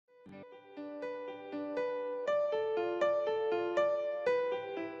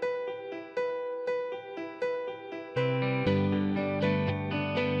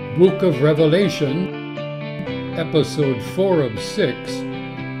Book of Revelation, Episode 4 of 6,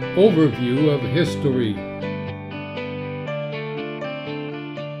 Overview of History.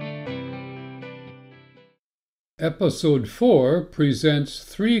 Episode 4 presents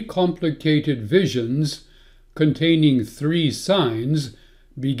three complicated visions containing three signs,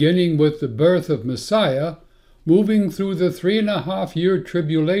 beginning with the birth of Messiah, moving through the 3.5-year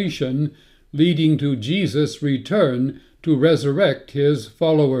tribulation, leading to Jesus' return to resurrect his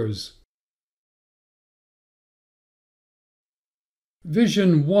followers.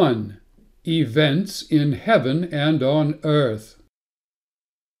 Vision 1. Events in Heaven and on Earth.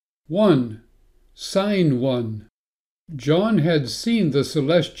 1. Sign 1. John had seen the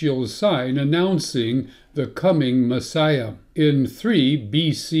celestial sign announcing the coming Messiah in 3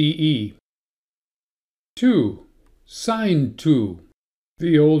 BCE. 2. Sign 2.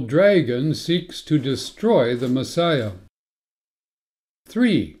 The old dragon seeks to destroy the Messiah.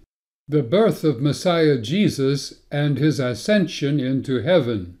 3. The birth of Messiah Jesus and his ascension into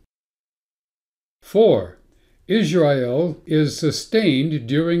heaven. 4. Israel is sustained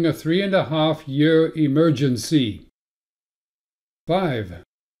during a 3.5-year emergency. 5.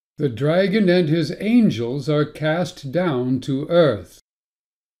 The dragon and his angels are cast down to earth.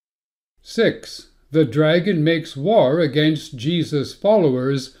 6. The dragon makes war against Jesus'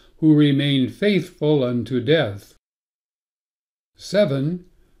 followers who remain faithful unto death. 7.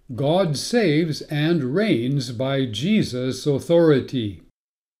 God saves and reigns by Jesus' authority.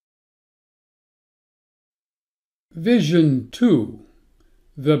 Vision 2.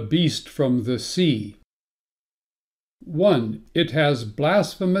 The Beast from the Sea. 1. It has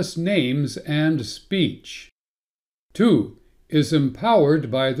blasphemous names and speech. 2. Is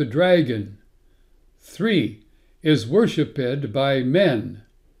empowered by the dragon. 3. Is worshipped by men.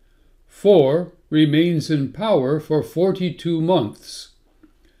 4. Remains in power for 42 months.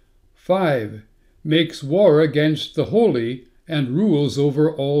 5. Makes war against the holy and rules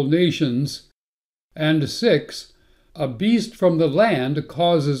over all nations. And 6. A beast from the land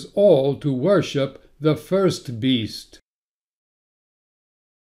causes all to worship the first beast.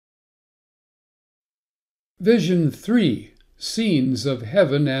 Vision 3. Scenes of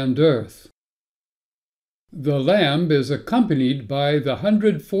Heaven and Earth. The Lamb is accompanied by the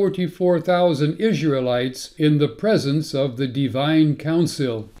 144,000 Israelites in the presence of the divine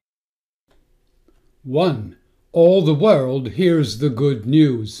council. 1. All the world hears the good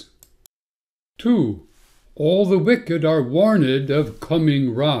news. 2. All the wicked are warned of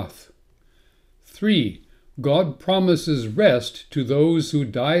coming wrath. 3. God promises rest to those who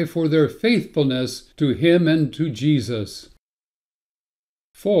die for their faithfulness to him and to Jesus.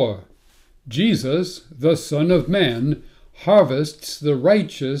 4. Jesus, the Son of Man, harvests the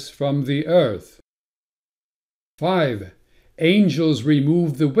righteous from the earth. 5. Angels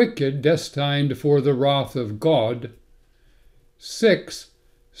remove the wicked destined for the wrath of God. 6.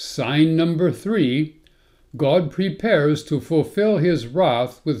 Sign number 3. God prepares to fulfill his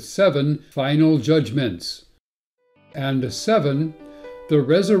wrath with 7 final judgments. And 7. The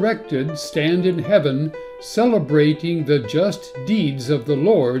resurrected stand in heaven, celebrating the just deeds of the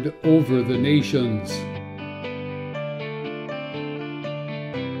Lord over the nations.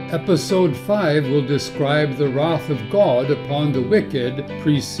 Episode 5 will describe the wrath of God upon the wicked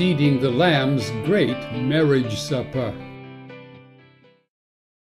preceding the Lamb's great marriage supper.